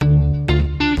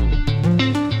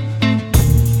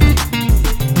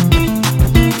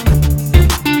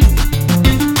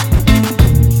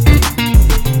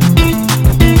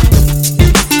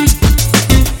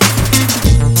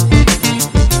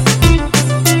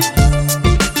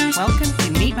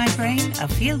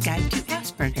Guide to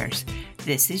Asperger's.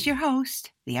 This is your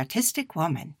host, the Autistic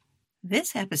Woman.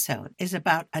 This episode is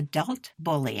about adult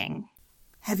bullying.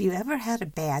 Have you ever had a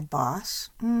bad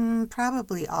boss?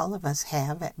 Probably all of us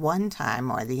have at one time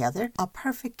or the other. A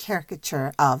perfect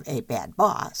caricature of a bad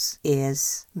boss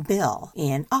is Bill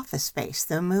in Office Space,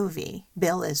 the movie.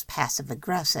 Bill is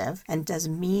passive-aggressive and does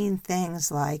mean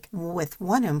things like, with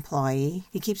one employee,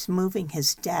 he keeps moving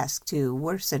his desk to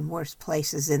worse and worse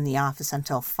places in the office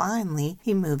until finally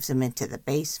he moves him into the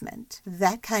basement.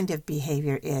 That kind of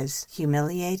behavior is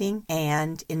humiliating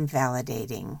and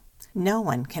invalidating. No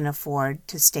one can afford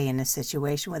to stay in a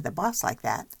situation with a boss like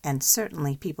that, and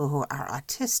certainly people who are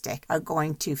autistic are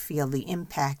going to feel the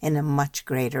impact in a much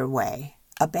greater way.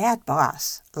 A bad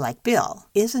boss, like Bill,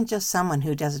 isn't just someone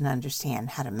who doesn't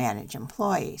understand how to manage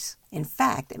employees. In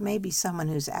fact, it may be someone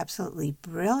who's absolutely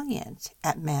brilliant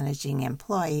at managing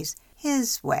employees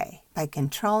his way, by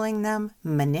controlling them,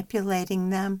 manipulating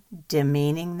them,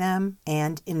 demeaning them,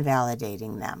 and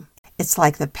invalidating them. It's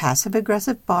like the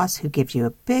passive-aggressive boss who gives you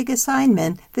a big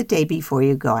assignment the day before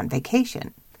you go on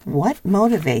vacation. What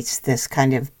motivates this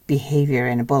kind of behavior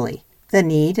in a bully? The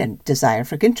need and desire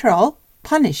for control,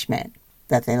 punishment,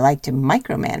 that they like to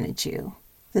micromanage you,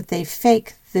 that they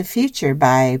fake the future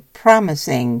by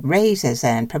promising raises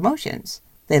and promotions.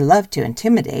 They love to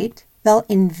intimidate. They'll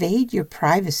invade your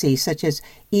privacy, such as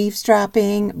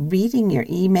eavesdropping, reading your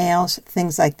emails,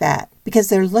 things like that, because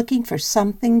they're looking for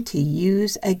something to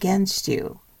use against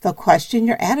you. They'll question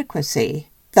your adequacy.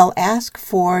 They'll ask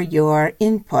for your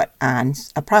input on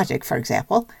a project, for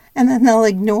example, and then they'll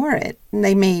ignore it. And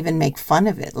they may even make fun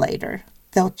of it later.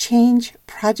 They'll change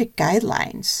project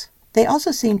guidelines. They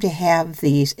also seem to have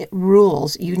these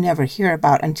rules you never hear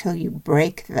about until you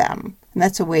break them. And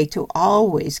that's a way to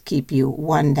always keep you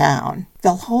one down.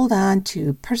 They'll hold on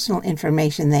to personal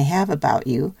information they have about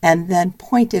you and then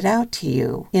point it out to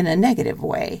you in a negative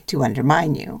way to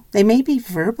undermine you. They may be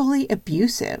verbally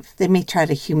abusive. They may try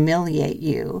to humiliate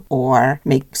you or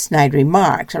make snide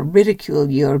remarks or ridicule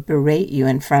you or berate you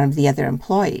in front of the other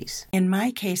employees. In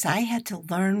my case, I had to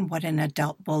learn what an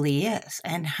adult bully is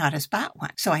and how to spot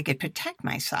one so I could protect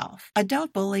myself.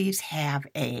 Adult bullies have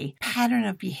a pattern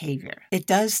of behavior. It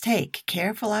does take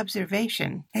careful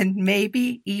observation and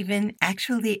maybe even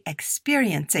actually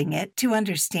experiencing it to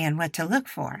understand what to look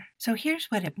for. So here's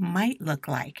what it might look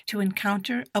like to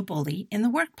encounter a bully in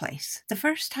the workplace. The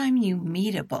first time you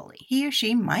meet a bully, he or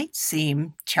she might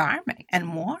seem charming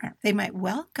and warm. They might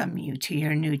welcome you to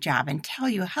your new job and tell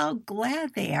you how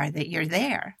glad they are that you're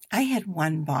there. I had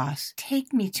one boss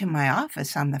take me to my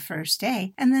office on the first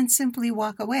day and then simply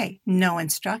walk away. No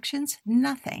instructions,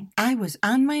 nothing. I was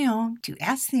on my own to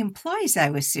ask the employees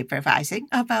I was supervising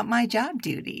about my job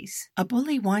duties. A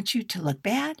bully wants you to look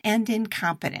bad and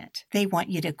incompetent. They want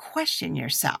you to question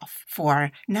yourself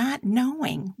for not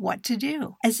knowing what to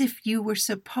do, as if you were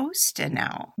supposed to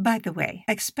know. By the way,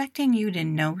 expecting you to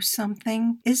know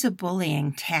something is a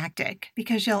bullying tactic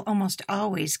because you'll almost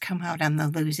always come out on the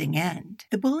losing end.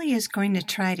 The bully is going to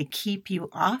try to keep you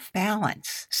off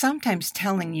balance, sometimes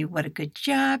telling you what a good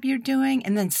job you're doing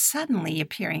and then suddenly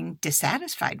appearing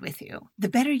dissatisfied with you. The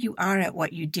better you are at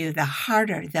what you do, the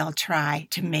harder they'll try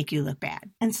to make you look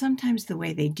bad. And sometimes the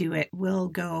way they do it will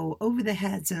go over the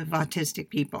heads of autistic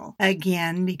people.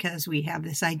 Again, because we have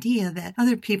this idea that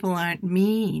other people aren't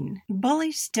mean.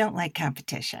 Bullies don't like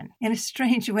competition. In a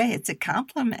strange way, it's a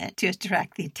compliment to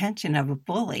attract the attention of a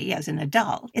bully as an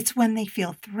adult. It's when they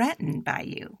feel threatened by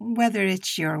you, whether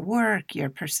it's your work, your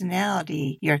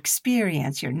personality, your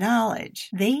experience, your knowledge.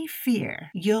 They fear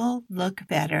you'll look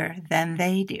better than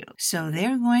they do. So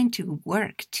they're going to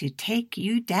work to take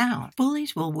you down.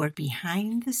 Bullies will work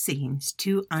behind the scenes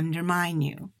to undermine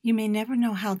you. You may never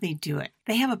know how they do it.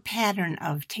 They have a pattern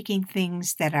of taking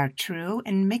things that are true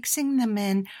and mixing them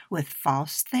in with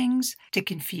false things to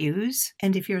confuse.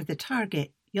 And if you're the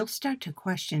target, you'll start to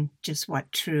question just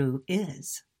what true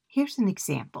is. Here's an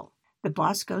example. The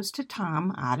boss goes to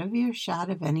Tom, out of earshot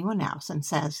of anyone else, and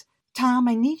says, "Tom,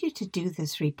 I need you to do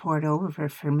this report over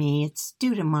for me. It's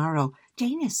due tomorrow.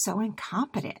 Jane is so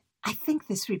incompetent. I think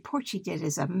this report she did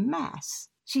is a mess.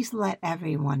 She's let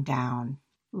everyone down."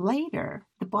 Later,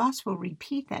 the boss will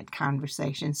repeat that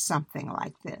conversation something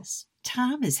like this.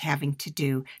 Tom is having to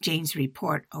do Jane's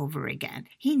report over again.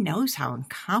 He knows how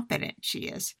incompetent she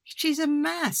is. She's a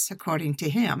mess, according to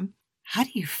him. How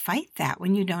do you fight that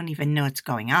when you don't even know what's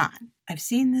going on? I've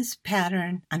seen this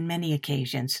pattern on many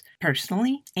occasions,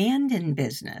 personally and in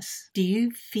business. Do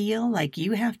you feel like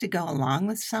you have to go along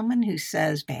with someone who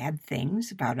says bad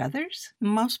things about others?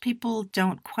 Most people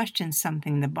don't question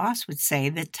something the boss would say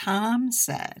that Tom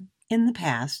said. In the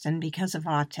past, and because of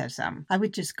autism, I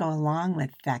would just go along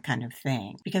with that kind of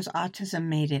thing because autism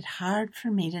made it hard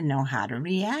for me to know how to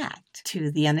react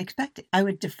to the unexpected. I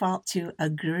would default to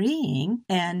agreeing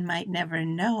and might never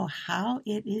know how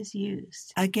it is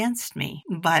used against me.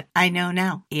 But I know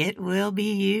now it will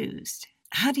be used.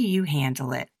 How do you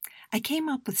handle it? I came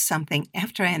up with something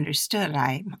after I understood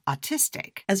I'm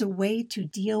autistic as a way to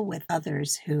deal with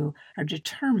others who are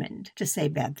determined to say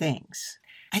bad things.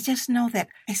 I just know that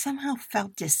I somehow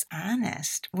felt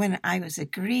dishonest when I was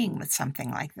agreeing with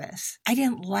something like this. I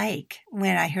didn't like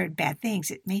when I heard bad things.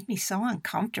 It made me so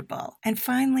uncomfortable. And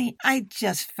finally, I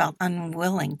just felt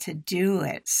unwilling to do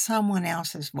it someone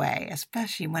else's way,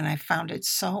 especially when I found it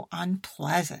so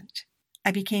unpleasant.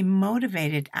 I became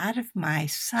motivated out of my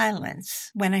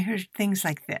silence when I heard things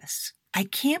like this. I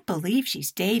can't believe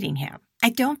she's dating him. I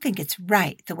don't think it's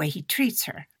right the way he treats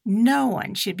her. No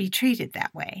one should be treated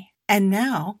that way. And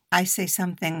now I say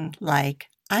something like,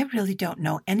 I really don't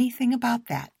know anything about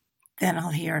that. Then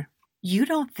I'll hear, you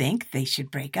don't think they should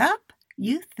break up?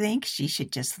 You think she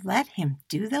should just let him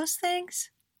do those things?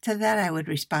 To that I would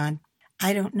respond,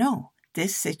 I don't know.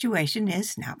 This situation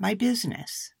is not my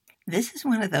business. This is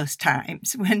one of those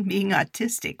times when being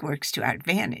autistic works to our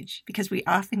advantage because we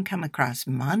often come across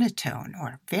monotone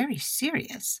or very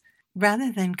serious.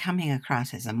 Rather than coming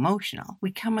across as emotional,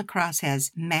 we come across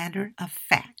as matter of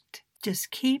fact.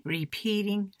 Just keep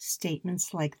repeating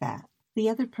statements like that. The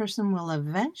other person will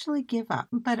eventually give up,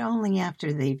 but only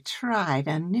after they've tried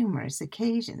on numerous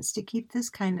occasions to keep this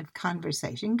kind of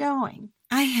conversation going.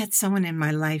 I had someone in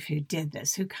my life who did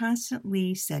this, who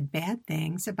constantly said bad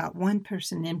things about one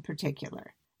person in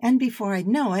particular. And before I'd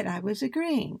know it, I was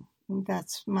agreeing.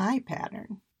 That's my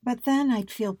pattern. But then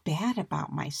I'd feel bad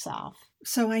about myself.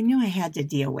 So I knew I had to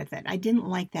deal with it. I didn't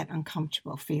like that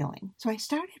uncomfortable feeling. So I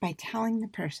started by telling the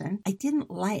person I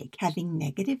didn't like having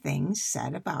negative things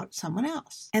said about someone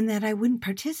else and that I wouldn't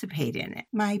participate in it.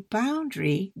 My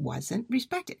boundary wasn't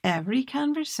respected. Every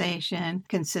conversation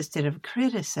consisted of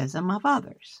criticism of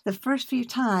others. The first few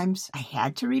times I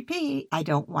had to repeat, I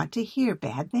don't want to hear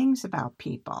bad things about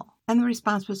people. And the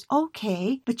response was,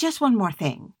 okay, but just one more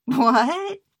thing.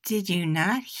 What? Did you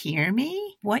not hear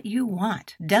me? What you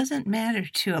want doesn't matter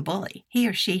to a bully. He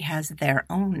or she has their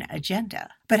own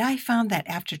agenda. But I found that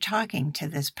after talking to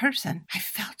this person, I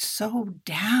felt so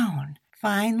down.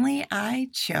 Finally, I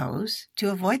chose to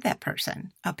avoid that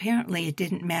person. Apparently, it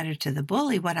didn't matter to the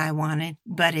bully what I wanted,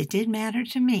 but it did matter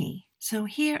to me. So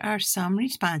here are some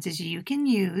responses you can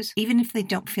use, even if they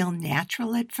don't feel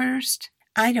natural at first.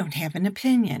 I don't have an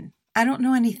opinion. I don't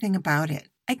know anything about it.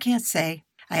 I can't say,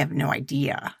 I have no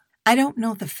idea. I don't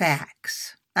know the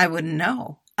facts. I wouldn't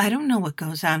know. I don't know what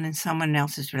goes on in someone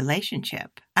else's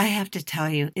relationship. I have to tell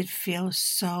you, it feels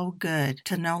so good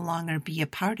to no longer be a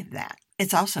part of that.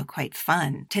 It's also quite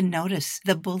fun to notice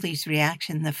the bully's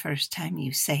reaction the first time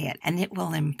you say it, and it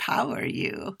will empower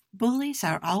you. Bullies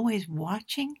are always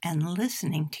watching and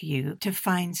listening to you to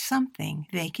find something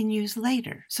they can use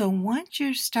later. So once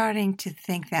you're starting to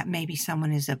think that maybe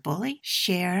someone is a bully,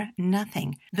 share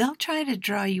nothing. They'll try to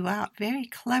draw you out very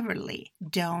cleverly.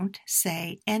 Don't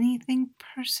say anything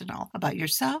personal about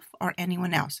yourself or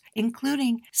anyone else,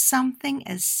 including something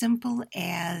as simple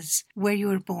as where you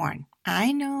were born.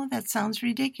 I know that sounds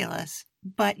ridiculous,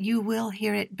 but you will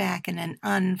hear it back in an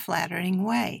unflattering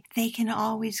way. They can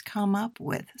always come up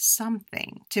with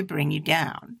something to bring you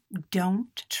down.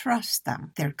 Don't trust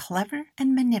them. They're clever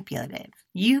and manipulative.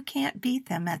 You can't beat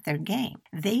them at their game.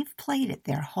 They've played it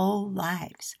their whole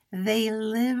lives. They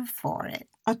live for it.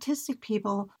 Autistic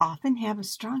people often have a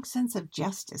strong sense of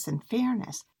justice and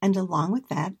fairness, and along with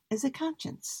that is a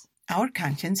conscience. Our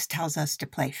conscience tells us to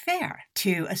play fair,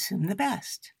 to assume the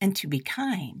best, and to be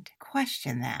kind.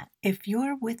 Question that. If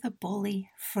you're with a bully,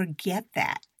 forget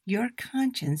that. Your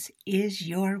conscience is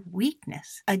your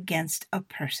weakness against a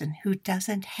person who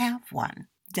doesn't have one.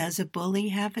 Does a bully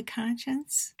have a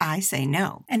conscience? I say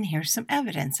no, and here's some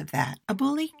evidence of that. A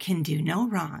bully can do no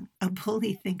wrong. A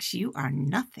bully thinks you are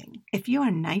nothing. If you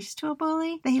are nice to a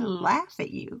bully, they laugh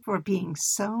at you for being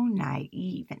so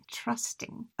naive and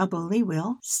trusting. A bully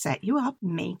will set you up,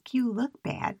 make you look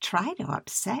bad, try to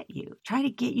upset you, try to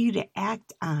get you to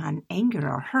act on anger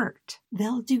or hurt.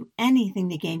 They'll do anything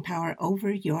to gain power over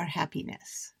your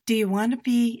happiness. Do you want to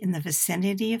be in the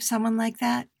vicinity of someone like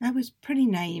that? I was pretty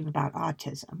naive about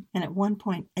autism, and at one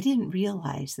point I didn't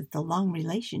realize that the long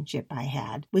relationship I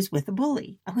had was with a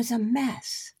bully. I was a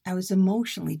mess. I was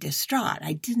emotionally distraught.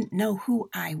 I didn't know who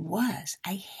I was.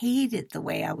 I hated the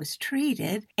way I was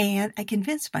treated, and I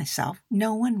convinced myself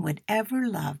no one would ever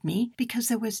love me because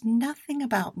there was nothing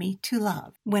about me to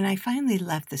love. When I finally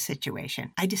left the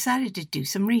situation, I decided to do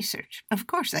some research. Of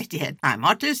course I did. I'm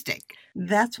autistic.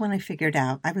 That's when I figured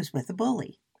out I was with a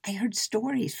bully. I heard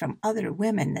stories from other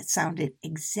women that sounded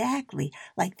exactly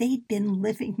like they'd been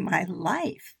living my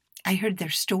life. I heard their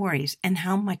stories and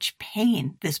how much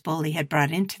pain this bully had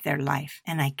brought into their life,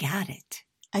 and I got it.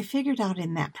 I figured out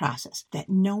in that process that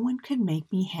no one could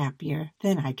make me happier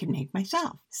than I could make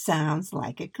myself. Sounds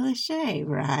like a cliche,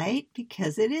 right?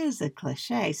 Because it is a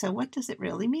cliche. So what does it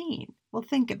really mean? Well,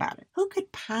 think about it. Who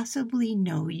could possibly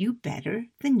know you better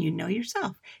than you know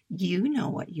yourself? You know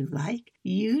what you like.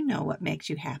 You know what makes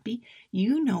you happy.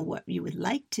 You know what you would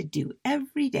like to do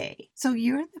every day. So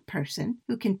you're the person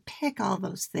who can pick all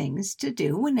those things to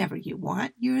do whenever you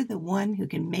want. You're the one who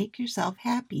can make yourself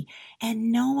happy.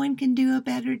 And no one can do a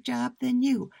better job than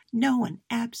you. No one.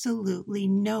 Absolutely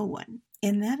no one.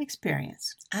 In that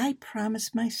experience, I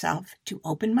promised myself to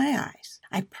open my eyes.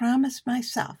 I promised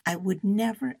myself I would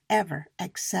never, ever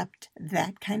accept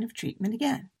that kind of treatment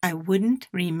again. I wouldn't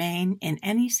remain in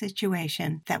any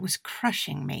situation that was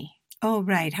crushing me. Oh,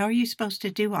 right. How are you supposed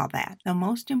to do all that? The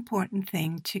most important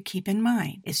thing to keep in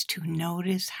mind is to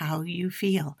notice how you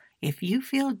feel. If you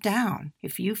feel down,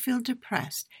 if you feel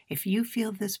depressed, if you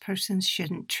feel this person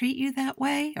shouldn't treat you that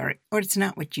way, or it's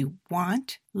not what you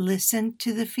want, listen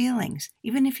to the feelings.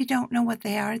 Even if you don't know what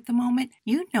they are at the moment,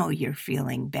 you know you're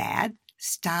feeling bad.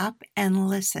 Stop and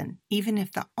listen, even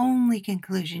if the only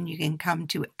conclusion you can come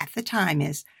to at the time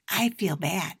is, I feel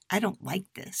bad. I don't like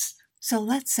this. So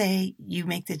let's say you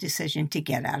make the decision to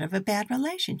get out of a bad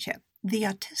relationship. The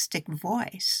autistic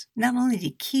voice, not only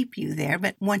to keep you there,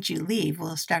 but once you leave,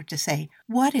 will start to say,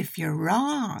 what if you're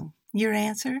wrong? Your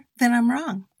answer? Then I'm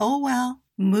wrong. Oh, well,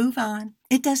 move on.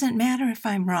 It doesn't matter if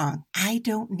I'm wrong. I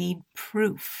don't need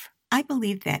proof. I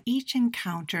believe that each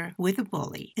encounter with a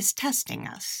bully is testing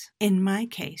us. In my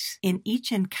case, in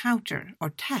each encounter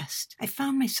or test, I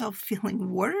found myself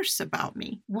feeling worse about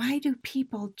me. Why do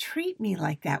people treat me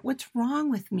like that? What's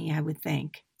wrong with me, I would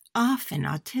think? Often,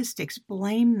 autistics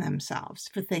blame themselves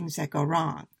for things that go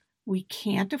wrong. We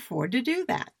can't afford to do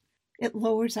that. It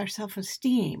lowers our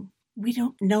self-esteem. We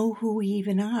don't know who we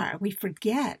even are. We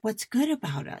forget what's good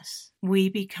about us. We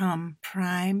become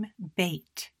prime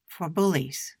bait for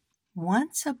bullies.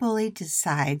 Once a bully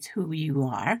decides who you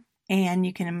are, and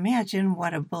you can imagine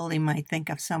what a bully might think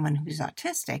of someone who's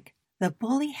autistic, the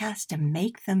bully has to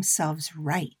make themselves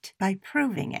right by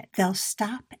proving it. They'll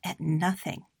stop at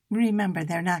nothing. Remember,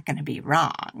 they're not going to be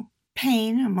wrong.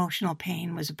 Pain, emotional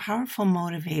pain, was a powerful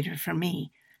motivator for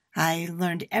me. I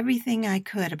learned everything I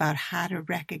could about how to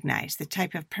recognize the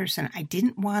type of person I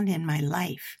didn't want in my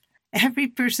life. Every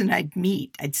person I'd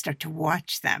meet, I'd start to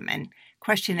watch them and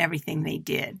question everything they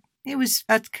did. It was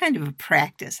kind of a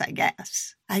practice, I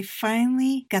guess. I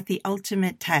finally got the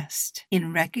ultimate test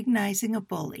in recognizing a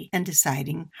bully and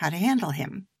deciding how to handle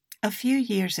him. A few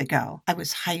years ago, I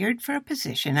was hired for a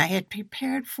position I had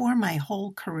prepared for my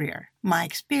whole career. My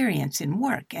experience in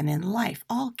work and in life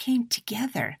all came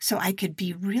together so I could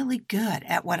be really good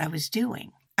at what I was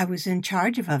doing. I was in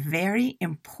charge of a very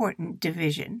important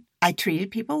division. I treated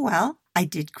people well. I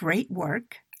did great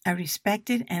work. I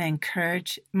respected and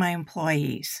encouraged my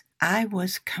employees. I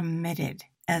was committed.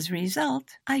 As a result,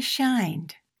 I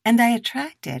shined, and I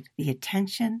attracted the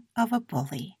attention of a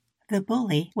bully. The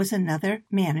bully was another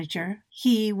manager.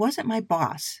 He wasn't my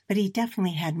boss, but he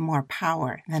definitely had more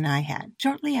power than I had.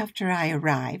 Shortly after I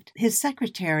arrived, his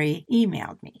secretary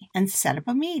emailed me and set up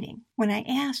a meeting. When I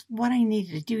asked what I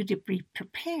needed to do to be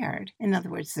prepared, in other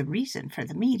words, the reason for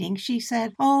the meeting, she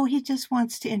said, he just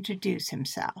wants to introduce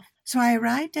himself. So I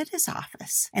arrived at his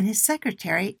office, and his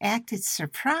secretary acted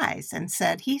surprised and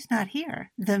said, he's not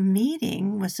here. The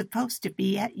meeting was supposed to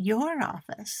be at your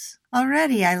office.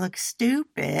 Already I looked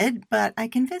stupid, but I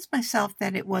convinced myself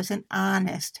that it was an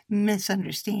honest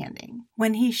misunderstanding.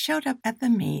 When he showed up at the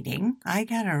meeting, I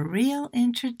got a real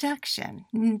introduction,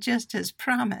 just as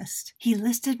promised. He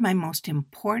listed my most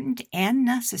important and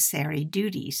necessary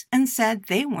duties and said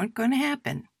they weren't going to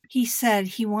happen. He said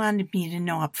he wanted me to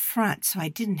know up front so I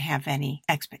didn't have any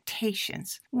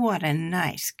expectations. What a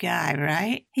nice guy,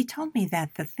 right? He told me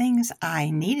that the things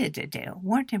I needed to do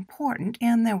weren't important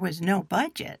and there was no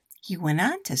budget. He went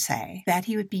on to say that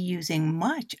he would be using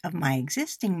much of my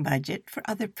existing budget for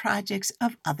other projects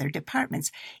of other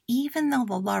departments, even though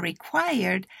the law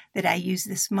required that I use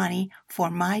this money for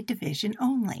my division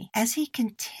only. As he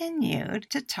continued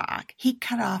to talk, he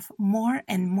cut off more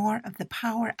and more of the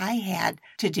power I had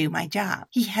to do my job.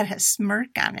 He had a smirk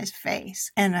on his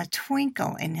face and a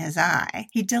twinkle in his eye.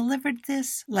 He delivered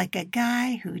this like a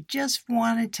guy who just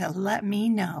wanted to let me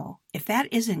know. If that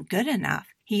isn't good enough,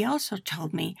 he also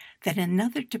told me that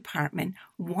another department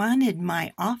wanted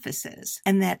my offices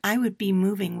and that I would be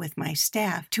moving with my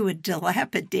staff to a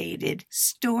dilapidated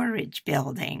storage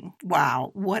building.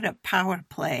 Wow, what a power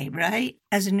play, right?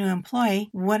 As a new employee,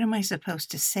 what am I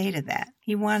supposed to say to that?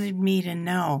 He wanted me to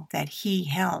know that he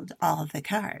held all of the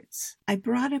cards. I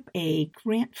brought up a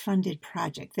grant-funded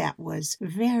project that was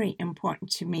very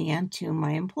important to me and to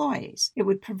my employees. It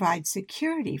would provide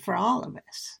security for all of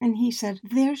us. And he said,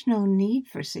 "There's no need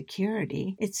for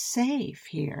security. It's safe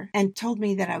here," and told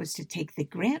me that I was to take the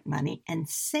grant money and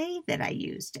say that I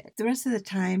used it. The rest of the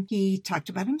time, he talked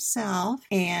about himself,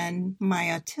 and my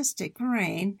autistic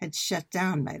brain had shut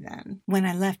down by then. When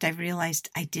I left, I realized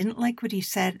I didn't like what he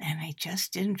said, and I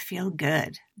just didn't feel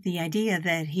good. The idea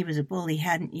that he was a bully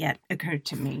hadn't yet occurred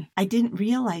to me. I didn't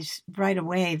realize right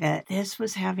away that this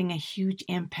was having a huge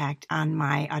impact on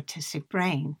my autistic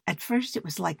brain. At first, it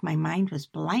was like my mind was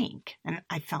blank, and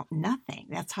I felt nothing.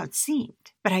 That's how it seemed.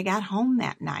 But I got home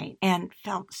that night and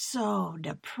felt so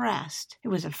depressed. It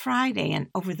was a Friday, and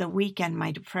over the weekend,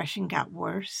 my depression got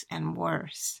worse and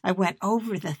worse. I went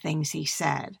over the things he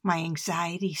said. My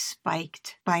anxiety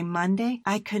spiked. By Monday,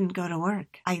 I couldn't go to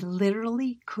work. I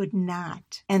literally could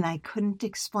not. And I couldn't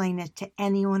explain it to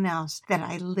anyone else that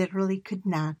I literally could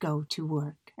not go to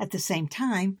work. At the same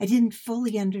time, I didn't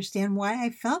fully understand why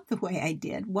I felt the way I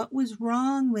did. What was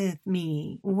wrong with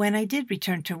me? When I did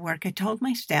return to work, I told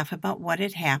my staff about what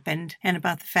had happened and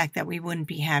about the fact that we wouldn't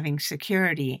be having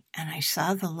security, and I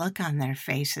saw the look on their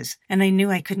faces, and I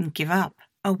knew I couldn't give up.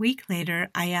 A week later,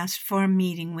 I asked for a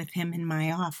meeting with him in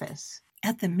my office.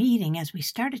 At the meeting, as we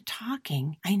started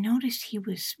talking, I noticed he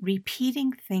was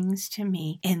repeating things to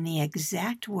me in the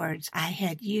exact words I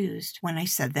had used when I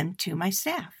said them to my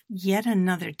staff. Yet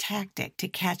another tactic to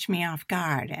catch me off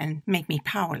guard and make me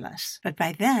powerless. But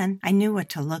by then, I knew what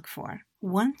to look for.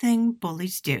 One thing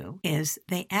bullies do is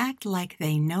they act like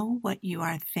they know what you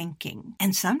are thinking,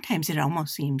 and sometimes it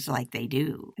almost seems like they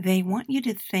do. They want you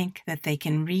to think that they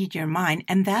can read your mind,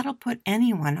 and that'll put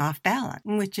anyone off balance,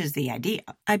 which is the idea.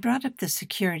 I brought up the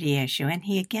security issue, and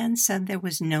he again said there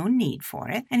was no need for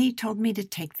it, and he told me to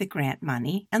take the grant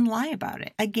money and lie about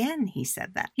it. Again, he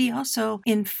said that. He also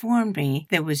informed me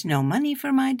there was no money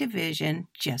for my division,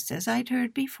 just as I'd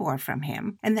heard before from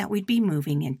him, and that we'd be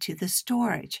moving into the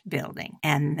storage building.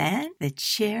 And then, the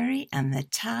cherry on the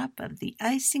top of the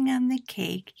icing on the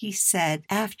cake, he said,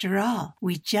 "After all,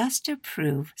 we just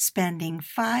approved spending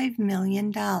 $5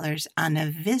 million on a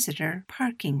visitor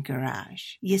parking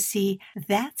garage." You see,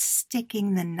 that's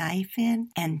sticking the knife in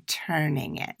and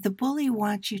turning it. The bully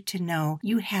wants you to know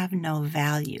you have no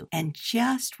value. And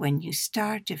just when you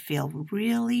start to feel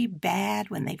really bad,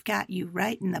 when they've got you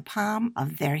right in the palm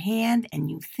of their hand and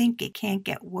you think it can't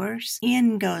get worse,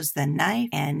 in goes the knife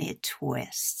and it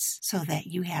twists so that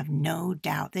you have no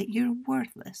doubt that you're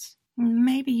worthless.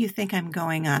 Maybe you think I'm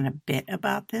going on a bit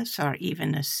about this or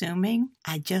even assuming.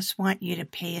 I just want you to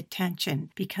pay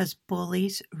attention because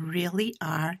bullies really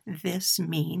are this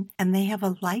mean and they have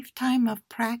a lifetime of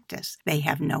practice. They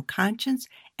have no conscience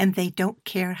and they don't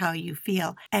care how you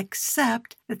feel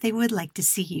except that they would like to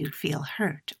see you feel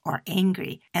hurt or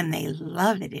angry, and they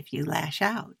love it if you lash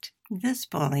out. This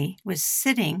bully was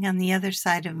sitting on the other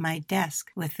side of my desk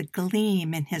with a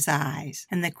gleam in his eyes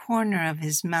and the corner of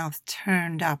his mouth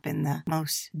turned up in the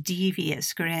most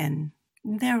devious grin.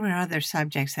 There were other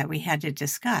subjects that we had to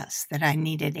discuss that I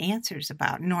needed answers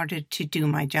about in order to do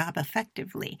my job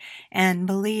effectively, and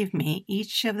believe me,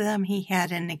 each of them he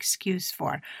had an excuse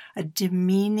for, a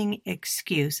demeaning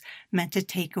excuse meant to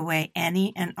take away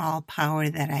any and all power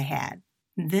that I had.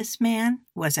 This man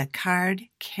was a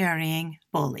card-carrying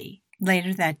bully.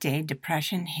 Later that day,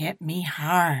 depression hit me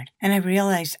hard, and I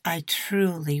realized I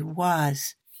truly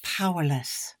was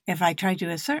powerless. If I tried to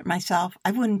assert myself,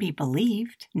 I wouldn't be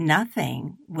believed.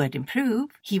 Nothing would improve.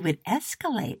 He would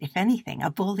escalate, if anything. A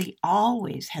bully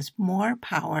always has more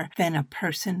power than a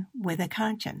person with a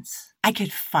conscience. I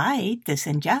could fight this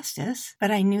injustice,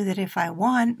 but I knew that if I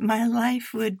won, my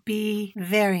life would be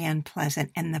very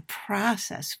unpleasant and the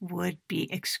process would be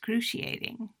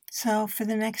excruciating. So for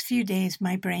the next few days,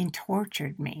 my brain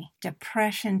tortured me.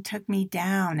 Depression took me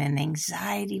down and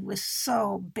anxiety was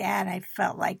so bad I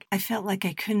felt like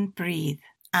I couldn't breathe.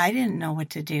 I didn't know what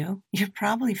to do. You're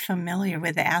probably familiar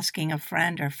with asking a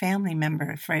friend or family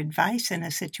member for advice in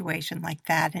a situation like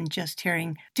that and just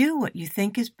hearing, do what you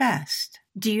think is best.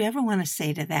 Do you ever want to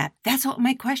say to that, that's what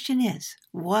my question is.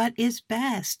 What is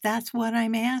best? That's what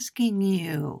I'm asking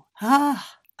you.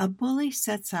 A bully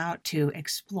sets out to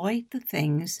exploit the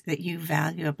things that you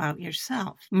value about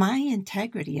yourself. My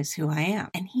integrity is who I am,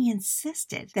 and he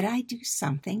insisted that I do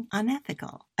something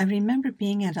unethical. I remember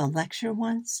being at a lecture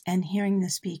once and hearing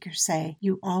the speaker say,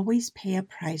 you always pay a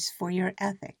price for your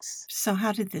ethics. So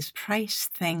how did this price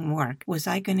thing work? Was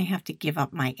I going to have to give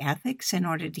up my ethics in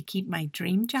order to keep my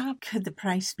dream job? Could the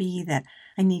price be that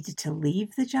I needed to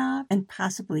leave the job and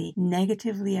possibly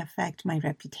negatively affect my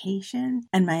reputation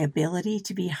and my ability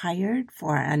to be hired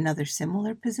for another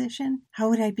similar position? How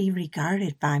would I be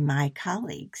regarded by my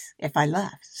colleagues if I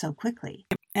left so quickly?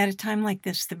 At a time like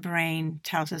this, the brain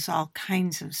tells us all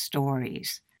kinds of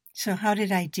stories. So how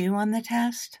did I do on the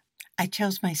test? I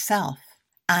chose myself.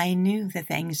 I knew that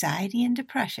the anxiety and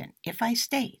depression, if I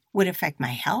stayed, would affect my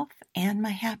health and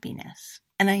my happiness.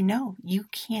 And I know you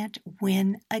can't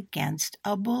win against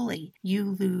a bully.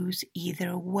 You lose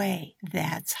either way.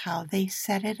 That's how they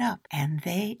set it up, and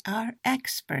they are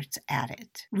experts at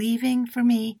it. Leaving for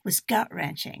me was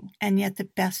gut-wrenching, and yet the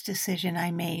best decision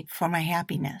I made for my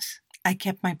happiness. I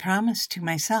kept my promise to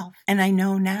myself, and I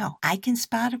know now I can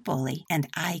spot a bully, and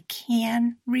I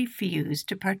can refuse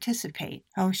to participate.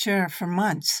 Oh, sure, for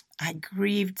months, I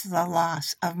grieved the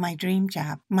loss of my dream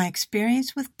job. My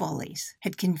experience with bullies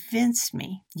had convinced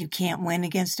me you can't win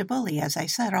against a bully, as I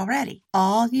said already.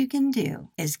 All you can do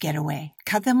is get away.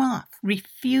 Cut them off.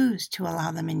 Refuse to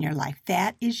allow them in your life.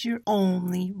 That is your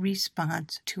only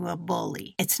response to a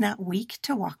bully. It's not weak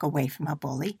to walk away from a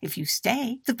bully. If you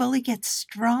stay, the bully gets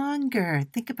stronger.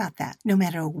 Think about that. No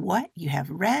matter what you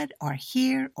have read or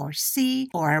hear or see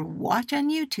or watch on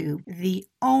YouTube, the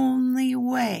only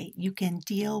way you can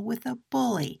deal with a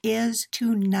bully is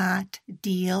to not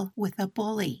deal with a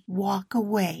bully. Walk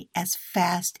away as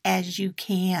fast as you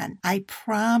can. I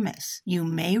promise you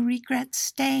may regret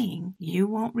staying. You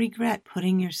won't regret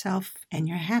putting yourself and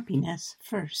your happiness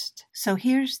first. So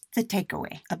here's the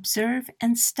takeaway. Observe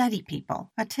and study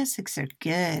people. Autistics are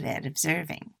good at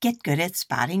observing. Get good at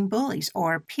spotting bullies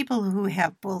or people who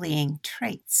have bullying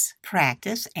traits.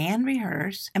 Practice and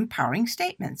rehearse empowering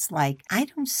statements like, I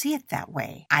don't see it that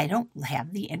way. I don't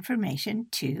have the information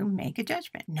to make a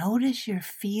judgment. Notice your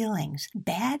feelings.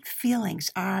 Bad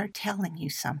feelings are telling you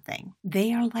something.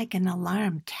 They are like an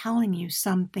alarm telling you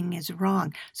something is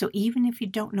wrong. So even if you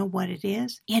don't know what it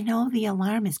is, you know the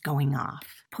alarm is going off.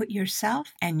 Put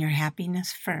yourself and your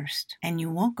happiness first, and you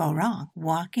won't go wrong.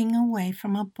 Walking away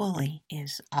from a bully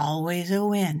is always a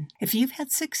win. If you've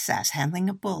had success handling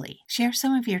a bully, share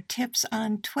some of your tips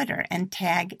on Twitter and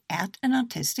tag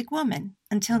 @AnAutisticWoman.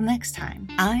 Until next time,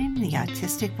 I'm the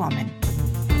Autistic Woman.